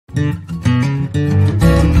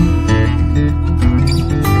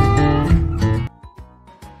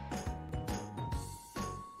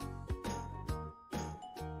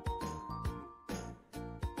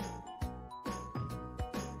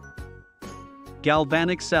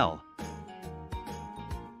Galvanic cell.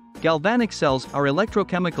 Galvanic cells are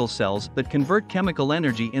electrochemical cells that convert chemical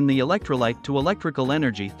energy in the electrolyte to electrical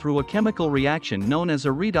energy through a chemical reaction known as a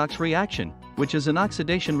redox reaction, which is an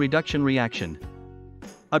oxidation-reduction reaction.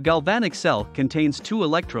 A galvanic cell contains two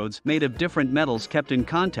electrodes made of different metals kept in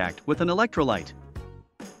contact with an electrolyte.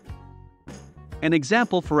 An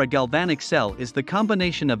example for a galvanic cell is the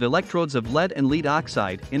combination of electrodes of lead and lead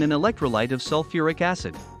oxide in an electrolyte of sulfuric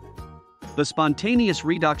acid. The spontaneous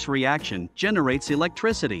redox reaction generates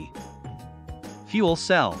electricity. Fuel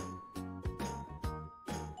cell.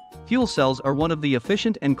 Fuel cells are one of the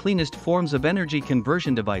efficient and cleanest forms of energy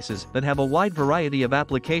conversion devices that have a wide variety of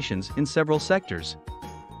applications in several sectors.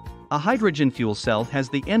 A hydrogen fuel cell has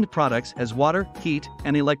the end products as water, heat,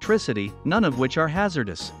 and electricity, none of which are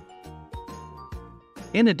hazardous.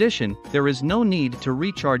 In addition, there is no need to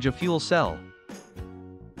recharge a fuel cell.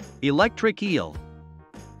 Electric eel.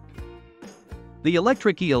 The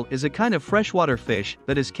electric eel is a kind of freshwater fish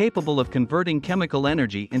that is capable of converting chemical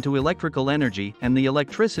energy into electrical energy, and the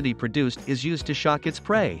electricity produced is used to shock its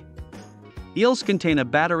prey. Eels contain a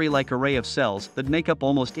battery-like array of cells that make up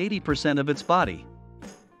almost 80% of its body.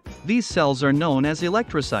 These cells are known as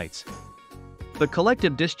electrocytes. The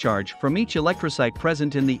collective discharge from each electrocyte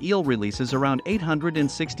present in the eel releases around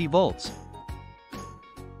 860 volts.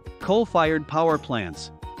 Coal-fired power plants.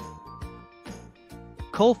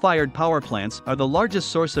 Coal-fired power plants are the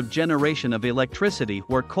largest source of generation of electricity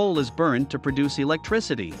where coal is burned to produce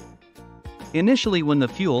electricity. Initially, when the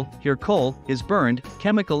fuel, here coal, is burned,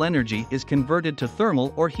 chemical energy is converted to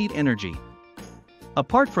thermal or heat energy.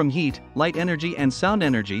 Apart from heat, light energy and sound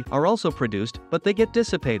energy are also produced, but they get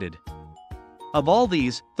dissipated. Of all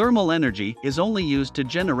these, thermal energy is only used to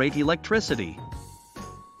generate electricity.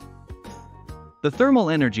 The thermal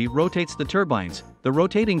energy rotates the turbines. The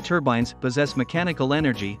rotating turbines possess mechanical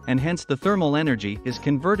energy, and hence the thermal energy is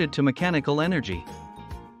converted to mechanical energy.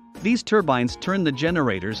 These turbines turn the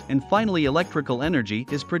generators, and finally electrical energy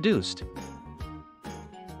is produced.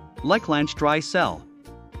 Leclanche dry cell.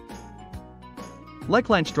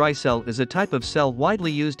 Leclanche dry cell is a type of cell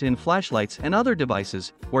widely used in flashlights and other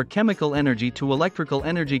devices, where chemical energy to electrical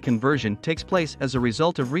energy conversion takes place as a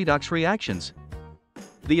result of redox reactions.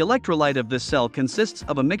 The electrolyte of this cell consists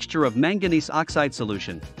of a mixture of manganese oxide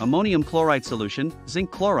solution, ammonium chloride solution,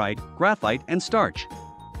 zinc chloride, graphite, and starch.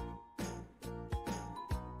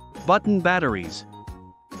 Button batteries.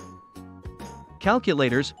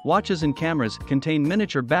 Calculators, watches, and cameras contain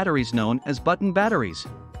miniature batteries known as button batteries.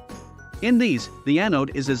 In these, the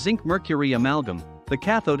anode is a zinc-mercury amalgam, the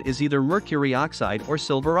cathode is either mercury oxide or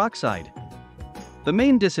silver oxide. The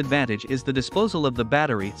main disadvantage is the disposal of the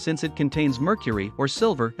battery since it contains mercury or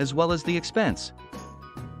silver as well as the expense.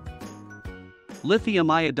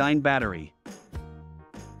 Lithium-iodine battery.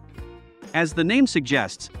 As the name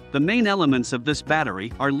suggests, the main elements of this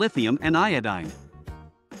battery are lithium and iodine.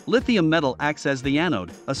 Lithium metal acts as the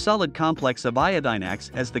anode, a solid complex of iodine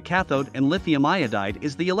acts as the cathode, and lithium iodide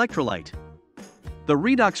is the electrolyte. The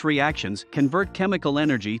redox reactions convert chemical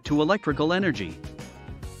energy to electrical energy.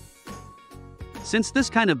 Since this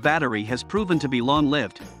kind of battery has proven to be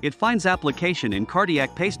long-lived, it finds application in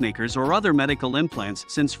cardiac pacemakers or other medical implants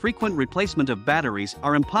since frequent replacement of batteries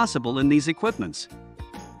are impossible in these equipments.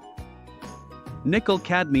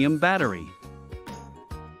 Nickel-cadmium battery.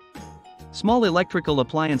 Small electrical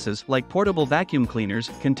appliances like portable vacuum cleaners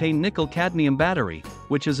contain nickel-cadmium battery,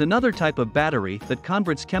 which is another type of battery that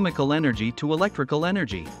converts chemical energy to electrical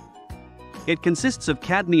energy. It consists of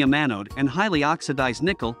cadmium anode and highly oxidized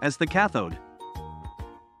nickel as the cathode.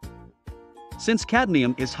 Since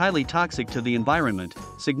cadmium is highly toxic to the environment,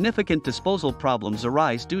 significant disposal problems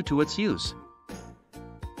arise due to its use.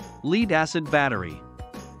 Lead-acid battery.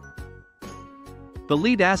 The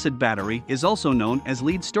lead-acid battery is also known as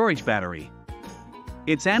lead storage battery.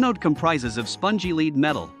 Its anode comprises of spongy lead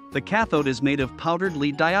metal, the cathode is made of powdered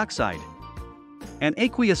lead dioxide. An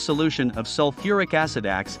aqueous solution of sulfuric acid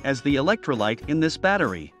acts as the electrolyte in this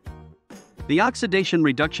battery. The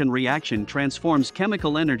oxidation-reduction reaction transforms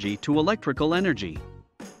chemical energy to electrical energy.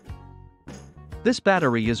 This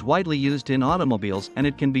battery is widely used in automobiles and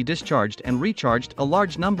it can be discharged and recharged a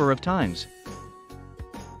large number of times.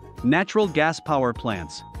 Natural gas power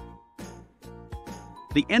plants.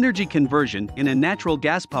 The energy conversion in a natural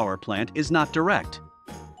gas power plant is not direct.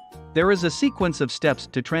 There is a sequence of steps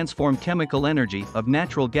to transform chemical energy of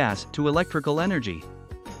natural gas to electrical energy.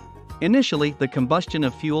 Initially, the combustion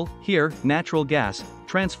of fuel, here, natural gas,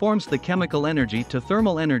 transforms the chemical energy to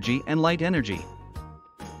thermal energy and light energy.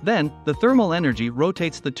 Then, the thermal energy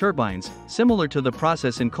rotates the turbines, similar to the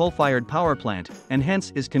process in coal-fired power plant, and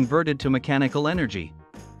hence is converted to mechanical energy.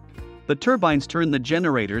 The turbines turn the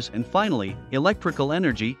generators and finally, electrical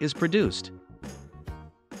energy is produced.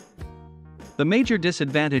 The major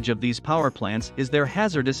disadvantage of these power plants is their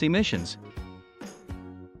hazardous emissions.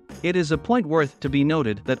 It is a point worth to be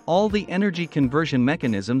noted that all the energy conversion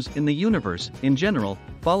mechanisms in the universe, in general,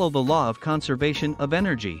 follow the law of conservation of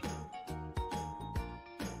energy.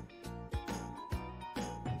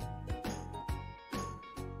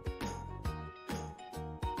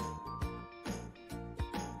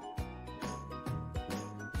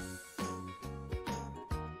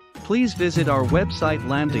 Please visit our website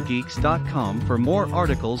lambdageeks.com for more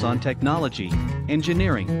articles on technology,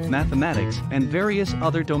 engineering, mathematics, and various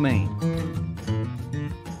other domains.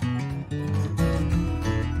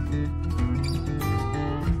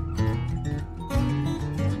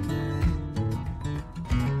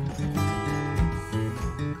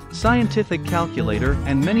 Scientific calculator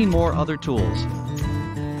and many more other tools.